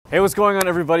Hey, what's going on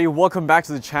everybody? Welcome back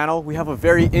to the channel. We have a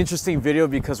very interesting video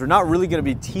because we're not really going to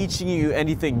be teaching you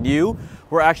anything new.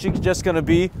 We're actually just going to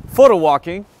be photo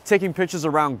walking, taking pictures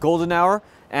around golden hour,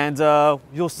 and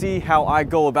you'll see how I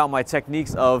go about my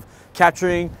techniques of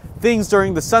capturing things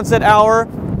during the sunset hour,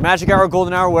 magic hour,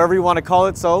 golden hour, whatever you want to call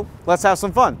it. So let's have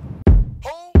some fun.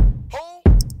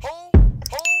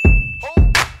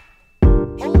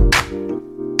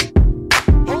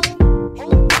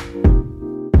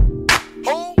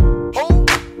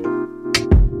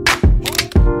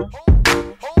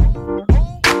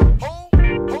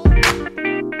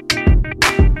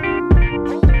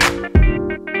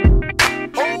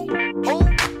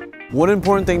 One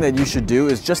important thing that you should do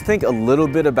is just think a little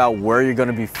bit about where you're going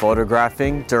to be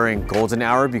photographing during golden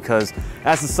hour, because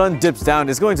as the sun dips down,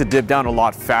 it's going to dip down a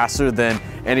lot faster than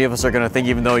any of us are going to think,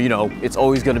 even though, you know, it's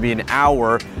always going to be an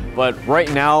hour. But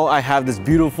right now I have this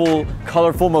beautiful,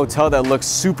 colorful motel that looks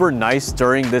super nice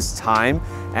during this time,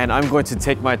 and I'm going to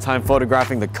take my time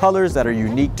photographing the colors that are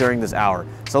unique during this hour.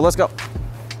 So let's go.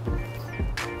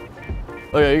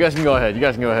 Oh yeah, you guys can go ahead. You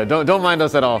guys can go ahead. Don't mind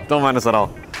us at all. Don't mind us at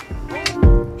all.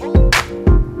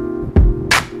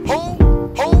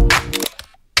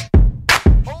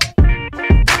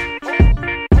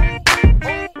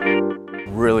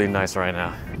 Really nice right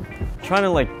now. Trying to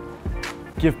like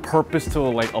give purpose to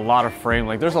like a lot of frame.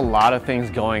 Like there's a lot of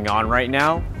things going on right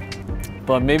now,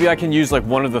 but maybe I can use like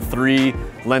one of the three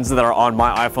lenses that are on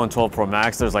my iPhone 12 Pro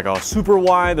Max. There's like a super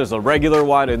wide, there's a regular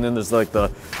wide, and then there's like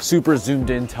the super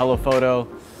zoomed in telephoto.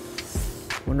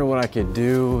 Wonder what I could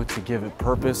do to give it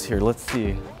purpose here. Let's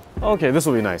see. Okay, this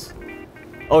will be nice.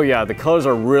 Oh yeah, the colors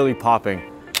are really popping.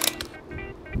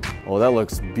 Oh, that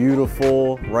looks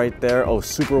beautiful right there. Oh,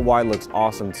 super wide looks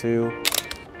awesome too.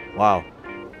 Wow.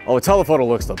 Oh, telephoto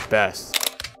looks the best.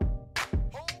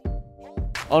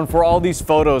 And for all these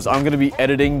photos, I'm gonna be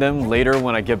editing them later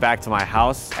when I get back to my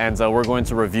house, and we're going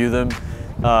to review them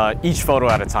each photo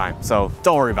at a time. So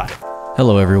don't worry about it.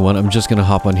 Hello everyone, I'm just gonna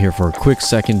hop on here for a quick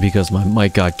second because my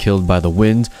mic got killed by the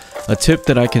wind. A tip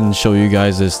that I can show you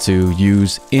guys is to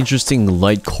use interesting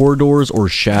light corridors or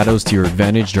shadows to your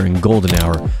advantage during golden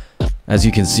hour. As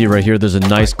you can see right here, there's a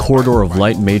nice corridor of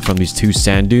light made from these two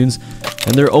sand dunes,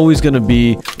 and there are always going to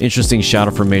be interesting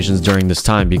shadow formations during this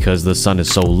time because the sun is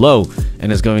so low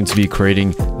and is going to be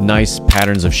creating nice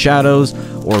patterns of shadows,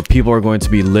 or people are going to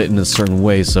be lit in a certain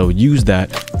way, so use that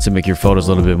to make your photos a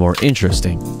little bit more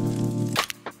interesting.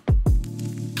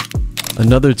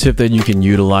 Another tip that you can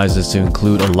utilize is to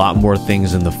include a lot more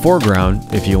things in the foreground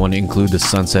if you want to include the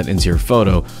sunset into your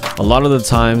photo. A lot of the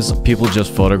times people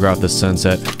just photograph the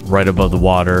sunset right above the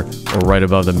water or right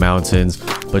above the mountains,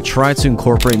 but try to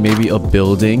incorporate maybe a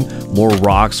building, more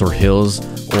rocks or hills,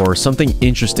 or something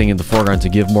interesting in the foreground to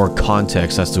give more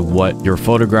context as to what you're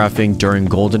photographing during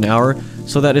golden hour,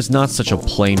 so that it's not such a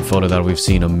plain photo that we've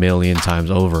seen a million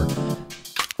times over.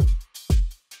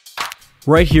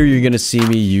 Right here, you're going to see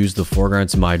me use the foreground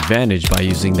to my advantage by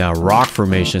using that rock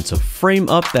formation to frame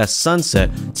up that sunset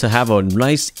to have a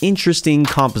nice, interesting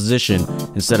composition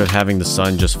instead of having the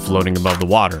sun just floating above the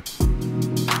water.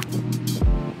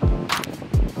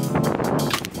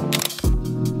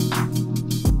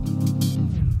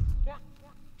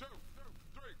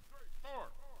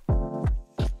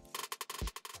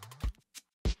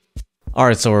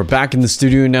 Alright, so we're back in the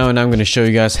studio now, and I'm going to show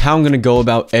you guys how I'm going to go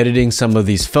about editing some of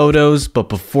these photos. But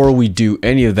before we do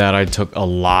any of that, I took a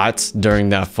lot during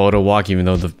that photo walk, even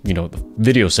though the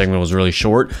video segment was really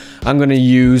short. I'm going to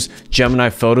use Gemini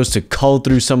Photos to cull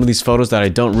through some of these photos that I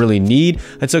don't really need.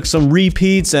 I took some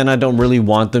repeats and I don't really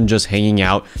want them just hanging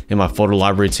out in my photo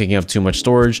library taking up too much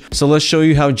storage. So let's show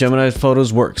you how Gemini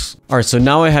Photos works. Alright, so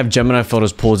now I have Gemini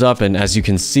Photos pulled up, and as you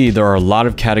can see, there are a lot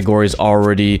of categories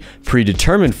already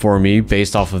predetermined for me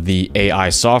based off of the AI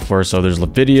software. So there's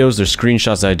videos, there's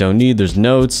screenshots that I don't need, there's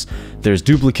notes, there's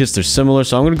duplicates, there's similar.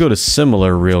 So I'm going to go to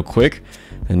similar real quick,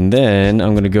 and then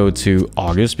I'm going to go to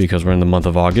August because we're in the month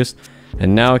of August.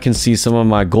 And now I can see some of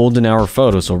my golden hour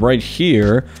photos. So right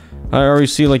here, I already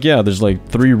see like, yeah, there's like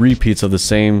 3 repeats of the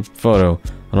same photo.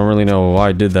 I don't really know why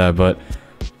I did that, but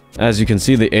as you can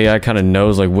see, the AI kind of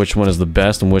knows like which one is the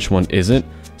best and which one isn't.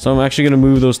 So I'm actually going to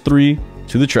move those 3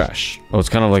 to the trash. Oh, it's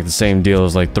kind of like the same deal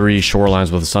as like 3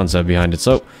 shorelines with a sunset behind it.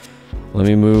 So let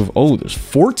me move. Oh, there's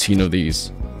 14 of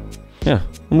these. Yeah,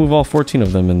 I'll move all 14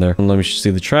 of them in there. And let me see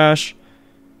the trash.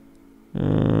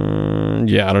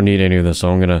 Yeah, I don't need any of this,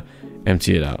 so I'm gonna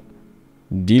empty it out.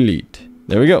 Delete.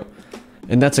 There we go.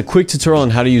 And that's a quick tutorial on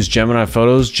how to use Gemini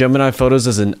Photos. Gemini Photos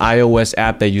is an iOS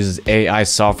app that uses AI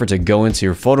software to go into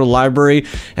your photo library,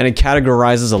 and it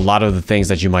categorizes a lot of the things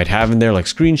that you might have in there, like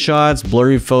screenshots,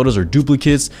 blurry photos, or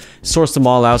duplicates, sorts them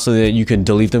all out so that you can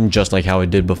delete them just like how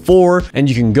it did before. And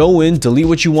you can go in, delete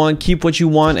what you want, keep what you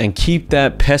want, and keep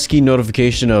that pesky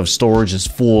notification of storage is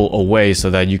full away so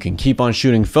that you can keep on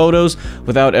shooting photos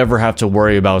without ever have to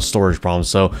worry about storage problems.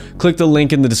 So click the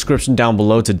link in the description down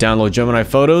below to download Gemini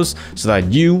Photos so that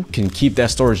you can keep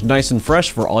that storage nice and fresh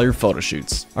for all your photo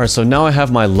shoots. All right, so now I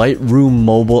have my Lightroom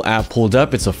mobile app pulled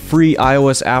up. It's a free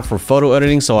iOS app for photo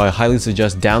editing, so I highly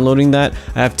suggest downloading that.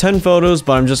 I have 10 photos,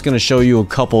 but I'm just going to show you a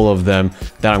couple of them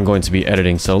that I'm going to be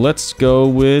editing. So let's go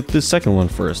with the second one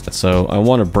first. So I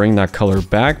want to bring that color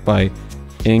back by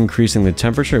increasing the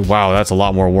temperature. Wow, that's a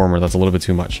lot more warmer. That's a little bit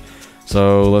too much.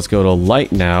 So let's go to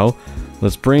light now.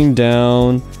 Let's bring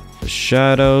down the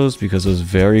shadows because it was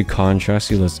very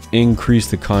contrasty. Let's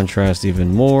increase the contrast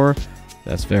even more.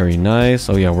 That's very nice.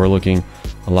 Oh yeah, we're looking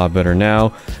a lot better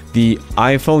now. The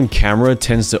iPhone camera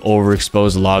tends to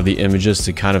overexpose a lot of the images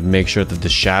to kind of make sure that the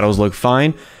shadows look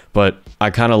fine, but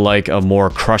I kind of like a more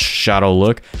crushed shadow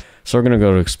look. So we're gonna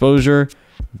go to exposure,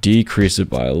 decrease it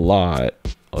by a lot.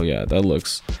 Oh yeah, that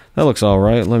looks all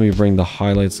right. Let me bring the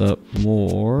highlights up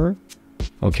more.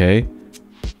 Okay.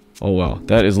 Oh wow,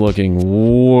 that is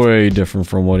looking way different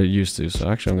from what it used to. So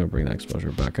actually I'm gonna bring that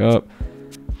exposure back up.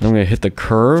 I'm gonna hit the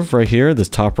curve right here, this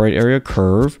top right area,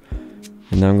 curve.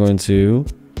 And now I'm going to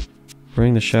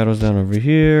bring the shadows down over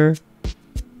here.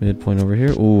 Midpoint over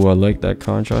here. Ooh, I like that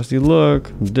contrasty look.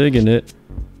 I'm digging it.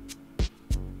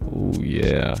 Oh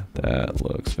yeah, that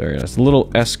looks very nice. A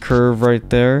little S curve right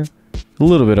there. A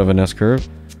little bit of an S curve.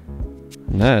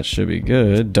 And that should be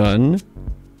good. Done.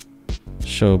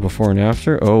 Show before and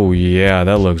after. Oh yeah,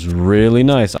 that looks really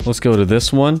nice. Let's go to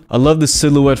this one. I love the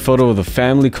silhouette photo of the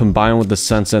family combined with the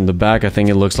sunset in the back. I think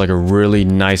it looks like a really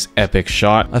nice epic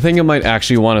shot. I think I might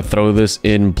actually want to throw this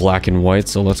in black and white.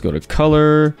 So let's go to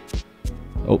color.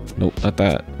 Oh, nope, not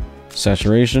that.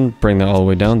 Saturation, bring that all the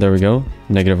way down. There we go.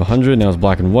 Negative 100. Now it's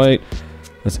black and white.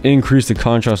 Let's increase the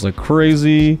contrast like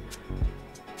crazy.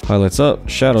 Highlights up,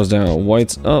 shadows down,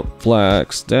 whites up,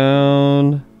 blacks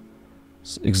down.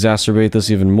 Let's exacerbate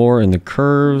this even more in the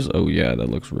curves. Oh yeah, that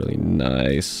looks really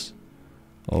nice.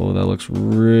 Oh, that looks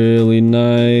really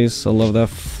nice. I love that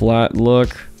flat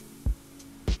look.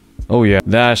 Oh yeah,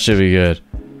 that should be good.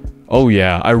 Oh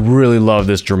yeah, I really love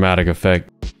this dramatic effect.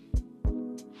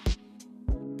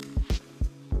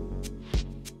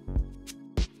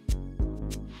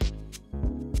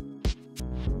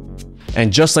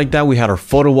 And just like that, we had our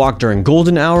photo walk during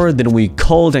golden hour, then we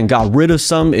culled and got rid of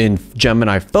some in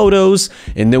Gemini Photos,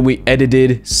 and then we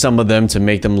edited some of them to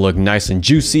make them look nice and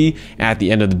juicy at the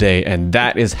end of the day. And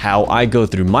that is how I go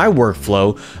through my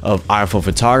workflow of iPhone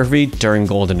photography during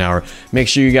golden hour. Make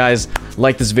sure you guys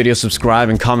like this video, subscribe,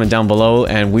 and comment down below,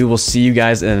 and we will see you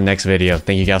guys in the next video.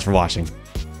 Thank you guys for watching.